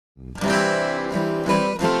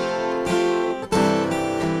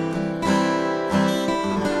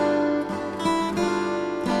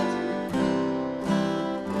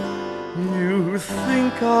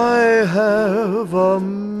I have a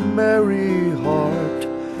merry heart,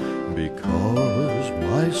 because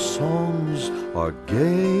my songs are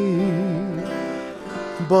gay.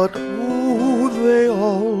 But oh, they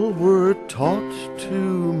all were taught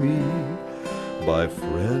to me by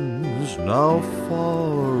friends now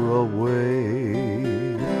far away.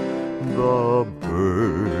 The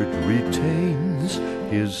bird retains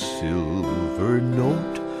his silver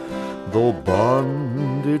note, though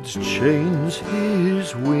bondage chains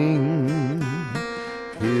his wing.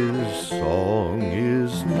 His song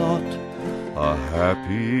is not a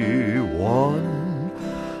happy one.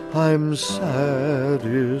 I'm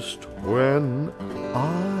saddest when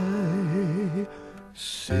I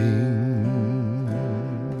sing.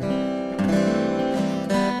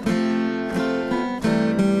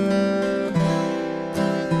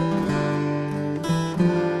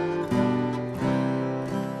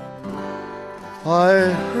 I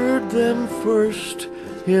heard them first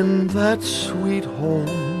in that sweet home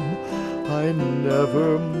I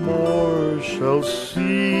never more shall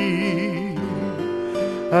see.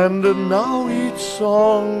 And now each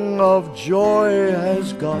song of joy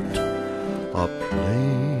has got a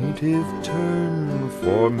plaintive turn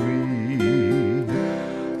for me.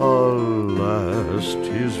 Alas,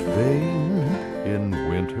 'tis vain in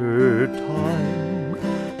winter time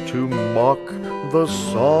to mock the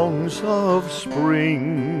songs of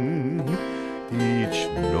spring. Each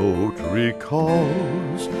note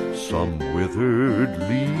recalls some withered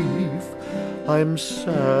leaf. I'm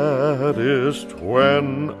saddest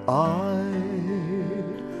when I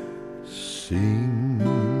sing.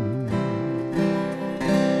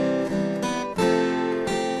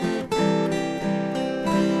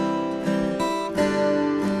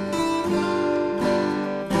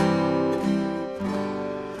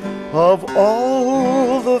 Of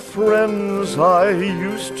all the friends I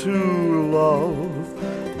used to love,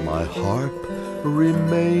 my harp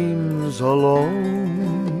remains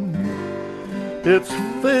alone. Its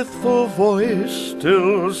faithful voice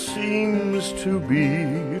still seems to be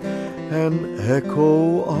an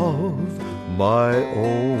echo of my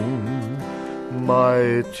own.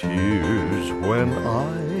 My tears, when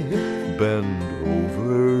I bend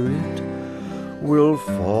over it, will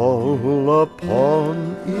fall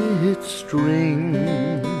upon its string.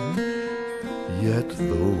 Yet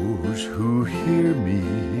those who hear me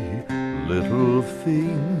little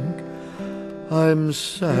think I'm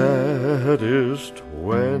saddest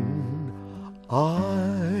when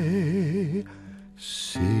I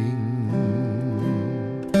sing.